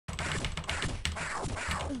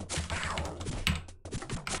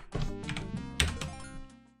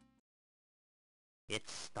It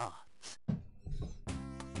starts.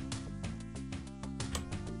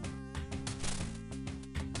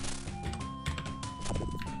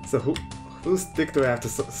 So whose dick do I have to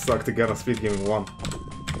suck to get on Speed Gaming 1?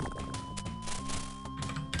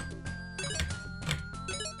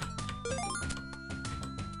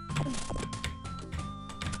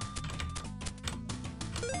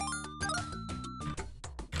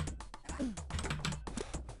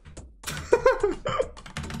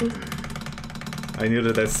 I knew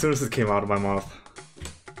that as soon as it came out of my mouth.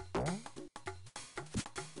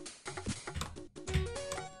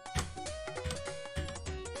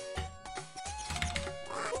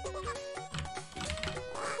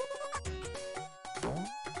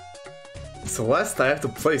 Celeste? I have to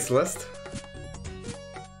play Celeste?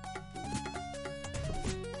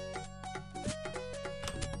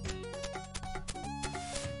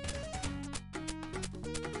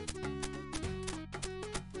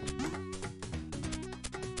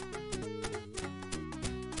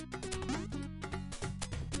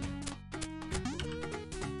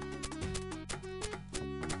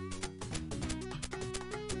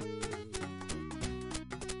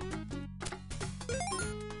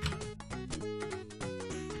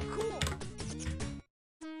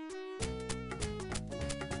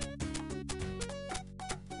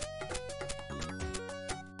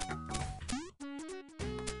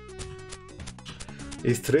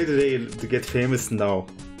 Is today the day to get famous? No.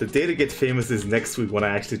 The day to get famous is next week when I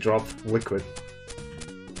actually drop Liquid.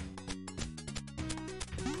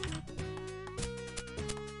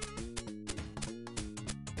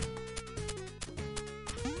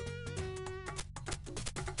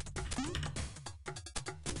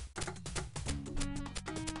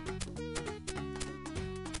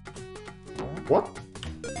 What?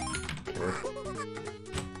 Okay.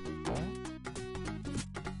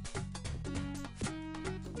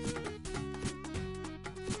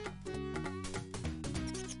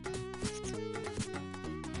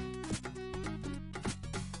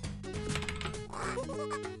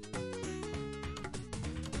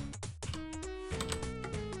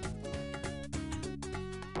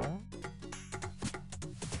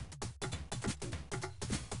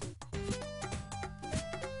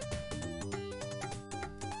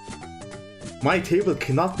 My table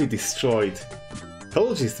cannot be destroyed.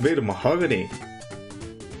 Told you it's made of mahogany.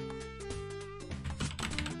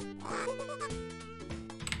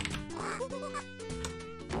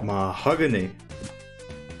 Mahogany.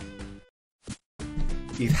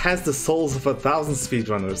 It has the souls of 1,000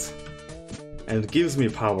 speedrunners. And it gives me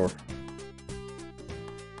power.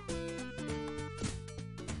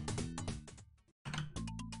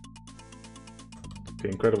 The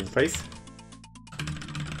incredible face.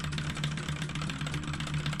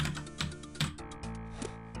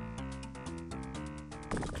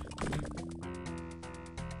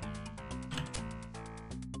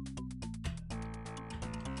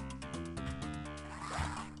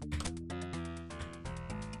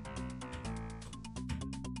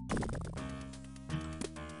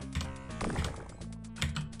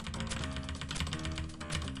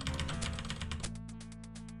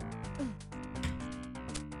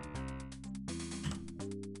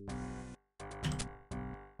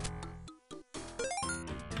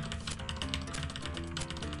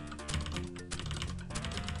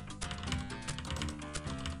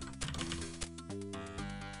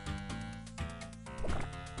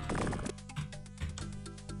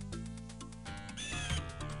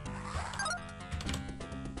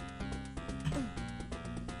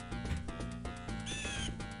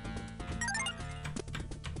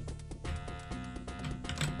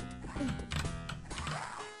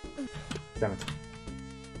 Damn it.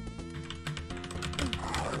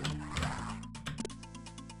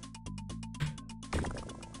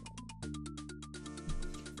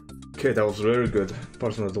 Okay, that was very good.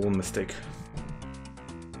 Apart from the one mistake.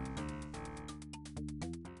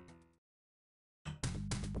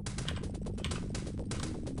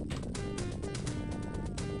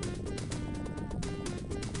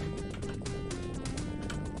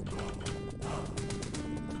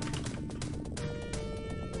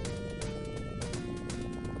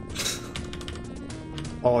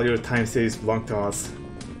 All your time saves belong to us.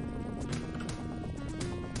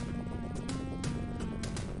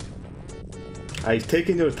 I've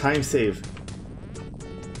taken your time save.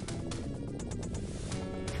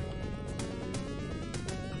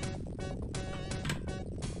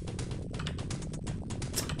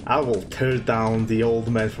 I will tear down the old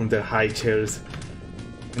men from their high chairs,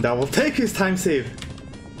 and I will take his time save.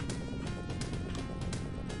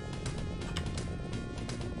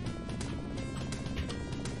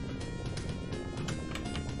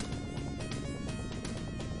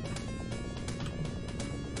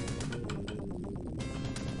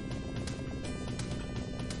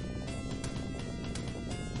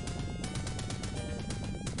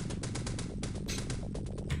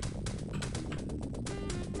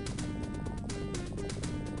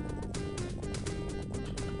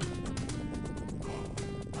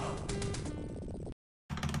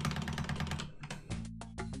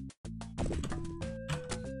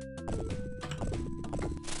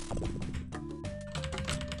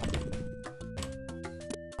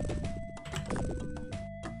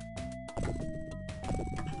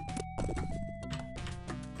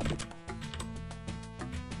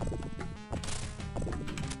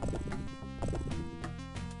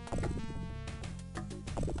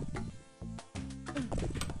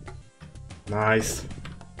 Nice.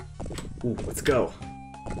 Ooh, let's go.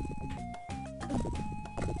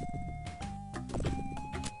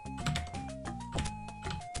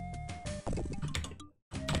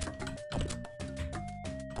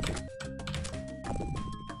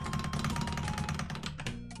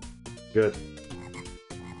 Good.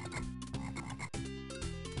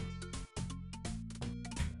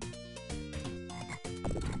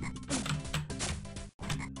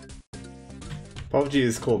 PUBG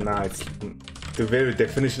is cool now, it's the very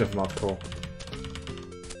definition of not cool.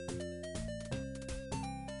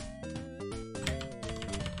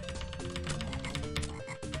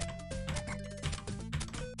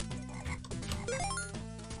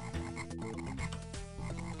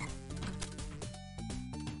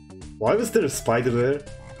 Why was there a spider there?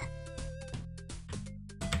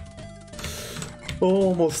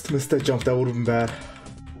 Almost missed that jump, that would have been bad.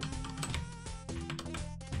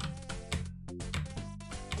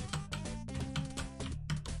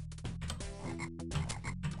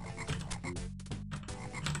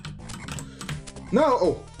 No!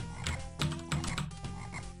 Oh!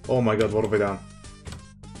 Oh my god, what have I done?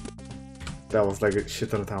 That was like a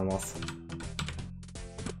shit ton of time loss.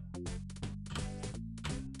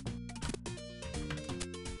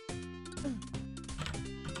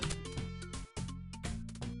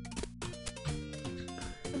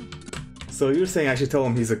 So you're saying I should tell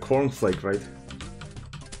him he's a cornflake, right?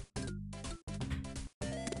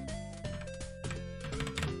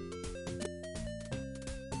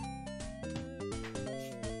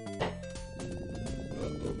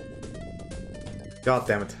 God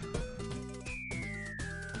damn it.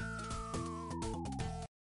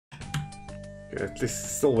 Okay, at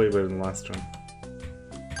least still way better than last run.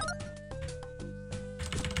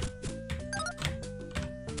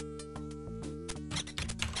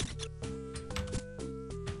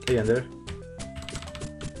 Hey, in there.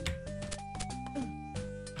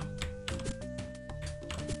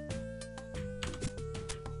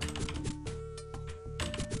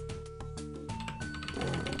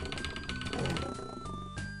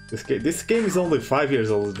 This game is only 5 years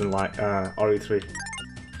older than like RE3.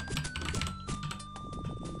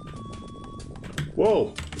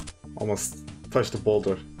 Whoa! Almost touched the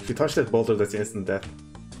boulder. If you touch that boulder, that's instant death.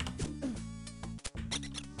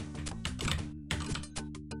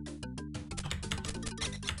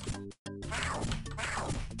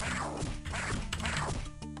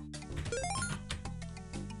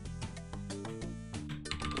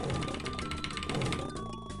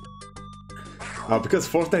 Because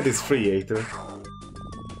Fortnite is free, Aether.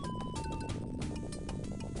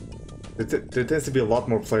 There tends to be a lot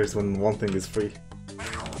more players when one thing is free.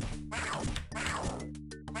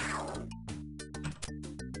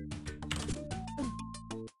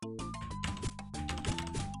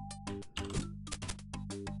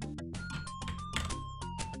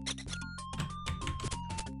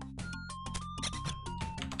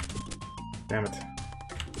 Damn it.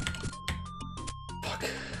 Fuck.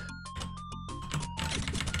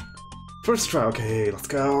 First try, okay, let's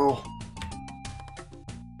go.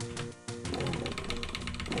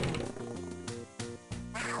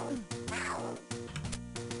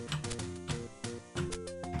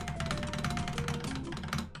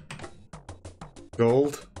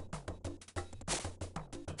 Gold.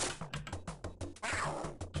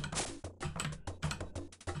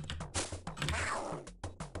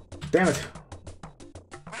 Damn it.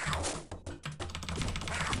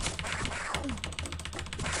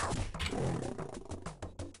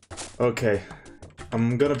 Okay,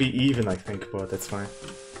 I'm gonna be even, I think, but that's fine.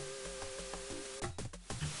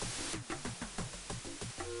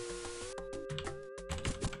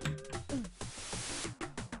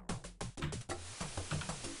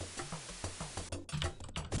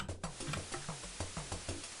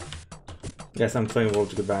 Yes, I'm playing World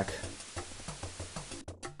to get back.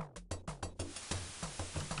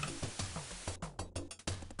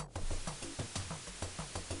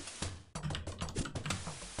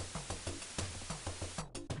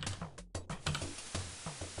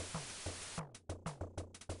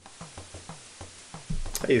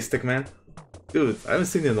 Hey, Stickman. Dude, I haven't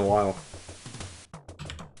seen you in a while.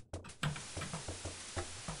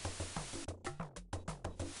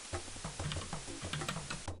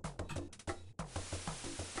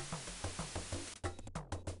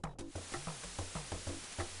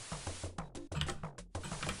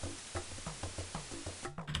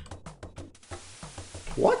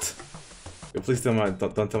 What? Yo, please don't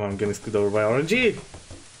tell me I'm getting screwed over by RNG!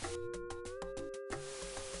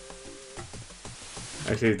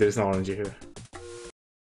 Actually, there's no RNG here.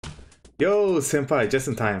 Yo, senpai, just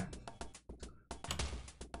in time.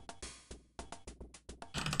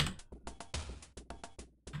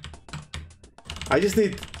 I just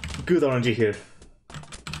need good RNG here.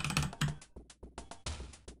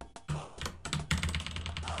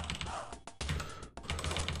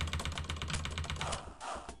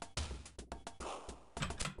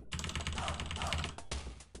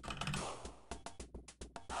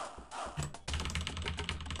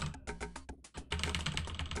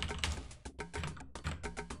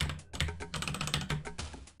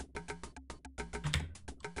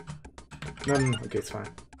 Okay, it's fine.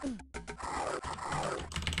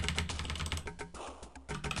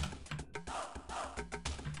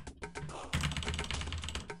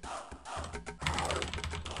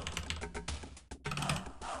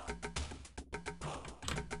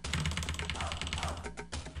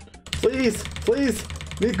 Please, please,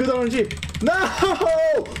 need good RNG. No!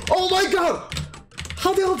 Oh my god!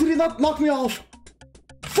 How the hell did he not knock me off?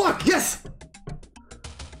 Fuck, yes!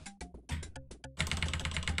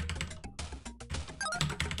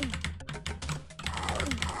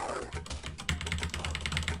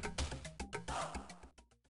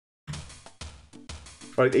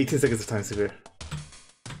 Alright, 18 seconds of time severe.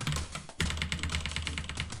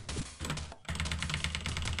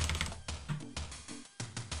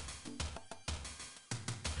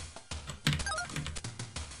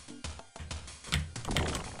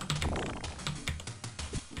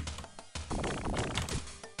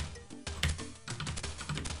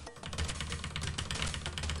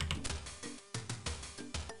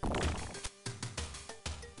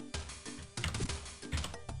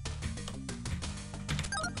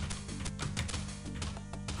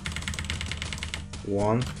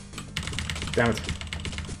 One. Damn it.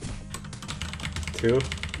 Two.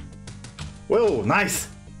 Whoa, nice!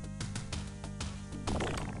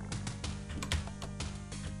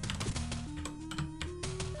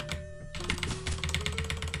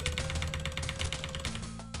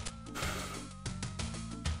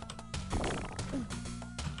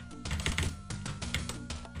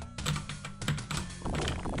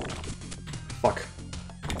 Fuck.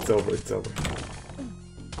 It's over, it's over.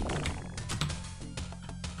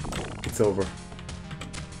 It's over.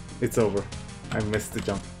 It's over. I missed the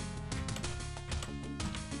jump.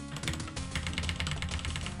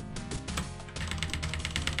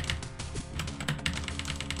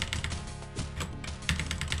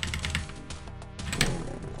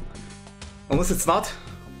 Unless it's not.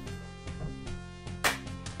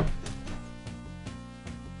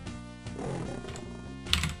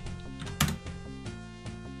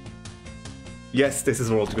 Yes, this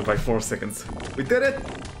is world record by 4 seconds. We did it!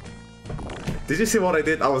 Did you see what I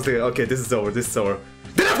did? I was like, okay, this is over, this is over.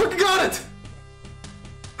 Then I fucking got it!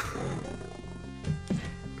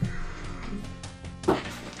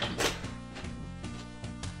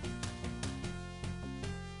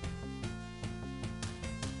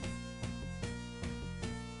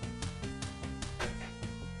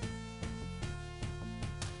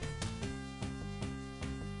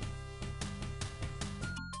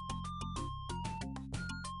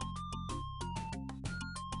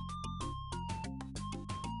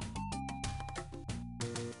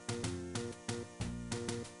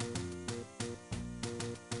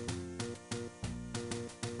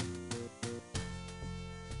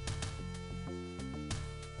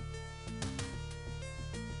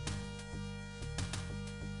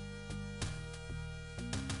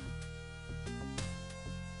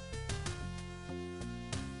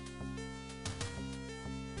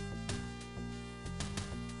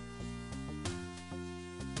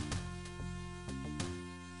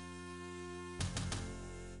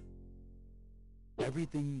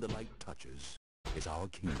 Everything the light touches is our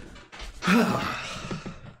kingdom.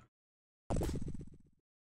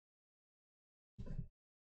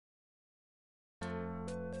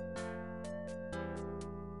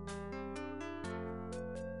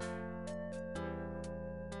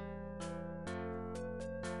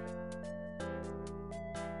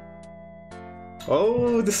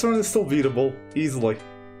 Oh, this one is still beatable, easily.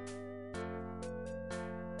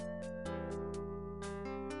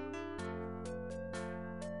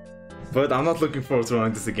 But I'm not looking forward to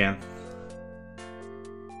running this again.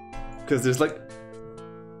 Because there's like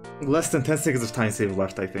less than 10 seconds of time save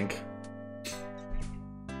left, I think.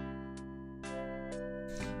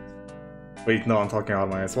 Wait, no, I'm talking out of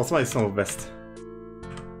my ass. What's my sum of best?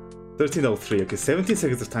 1303, okay, 17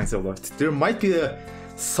 seconds of time save left. There might be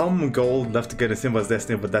some gold left to get in Simba's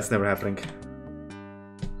Destiny, but that's never happening.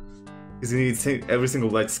 Because you need every single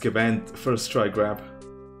light skip and first try grab.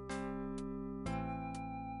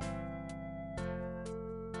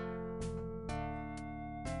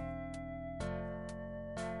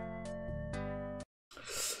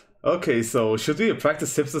 Okay, so should we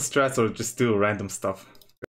practice Simpson strats or just do random stuff?